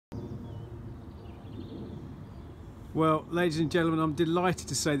Well, ladies and gentlemen, I'm delighted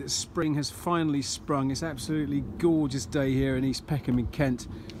to say that spring has finally sprung. It's an absolutely gorgeous day here in East Peckham in Kent.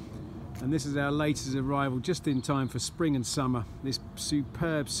 And this is our latest arrival, just in time for spring and summer. This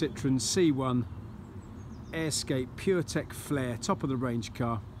superb Citroen C1 Airscape PureTech Flair, top of the range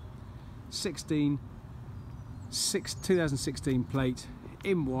car. 2016 plate,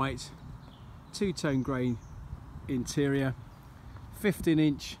 in white, two-tone grey interior,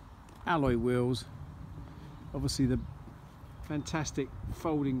 15-inch alloy wheels. Obviously the fantastic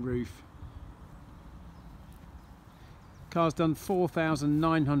folding roof. Car's done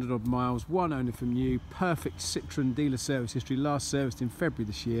 4,900 odd miles, one owner from new, perfect Citroen dealer service history, last serviced in February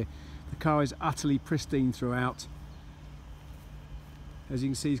this year. The car is utterly pristine throughout. As you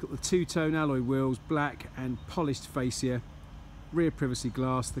can see, it's got the two-tone alloy wheels, black and polished fascia, rear privacy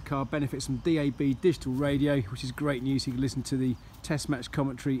glass. The car benefits from DAB digital radio, which is great news. You can listen to the test match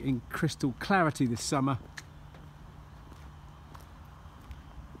commentary in crystal clarity this summer.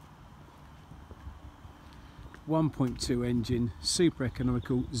 .2 engine, super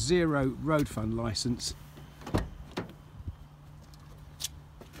economical, zero road fund licence.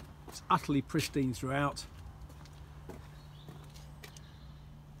 It's utterly pristine throughout.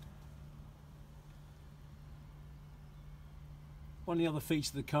 One of the other features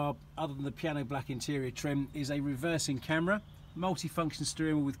of the car, other than the piano black interior trim, is a reversing camera, multi-function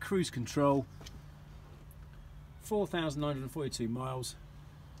steering wheel with cruise control, 4,942 miles.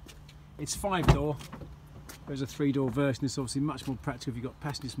 It's 5-door. There's a 3-door version. It's obviously much more practical if you've got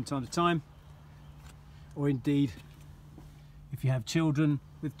passengers from time to time, or indeed if you have children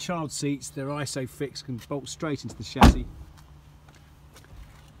with child seats. They're ISO fixed, can bolt straight into the chassis.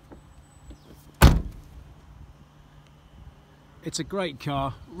 It's a great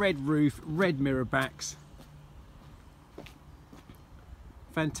car, red roof, red mirror backs,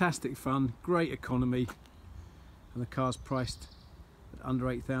 fantastic fun, great economy, and the car's priced at under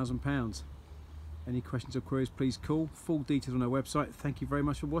 £8,000. Any questions or queries, please call. Full details on our website. Thank you very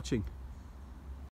much for watching.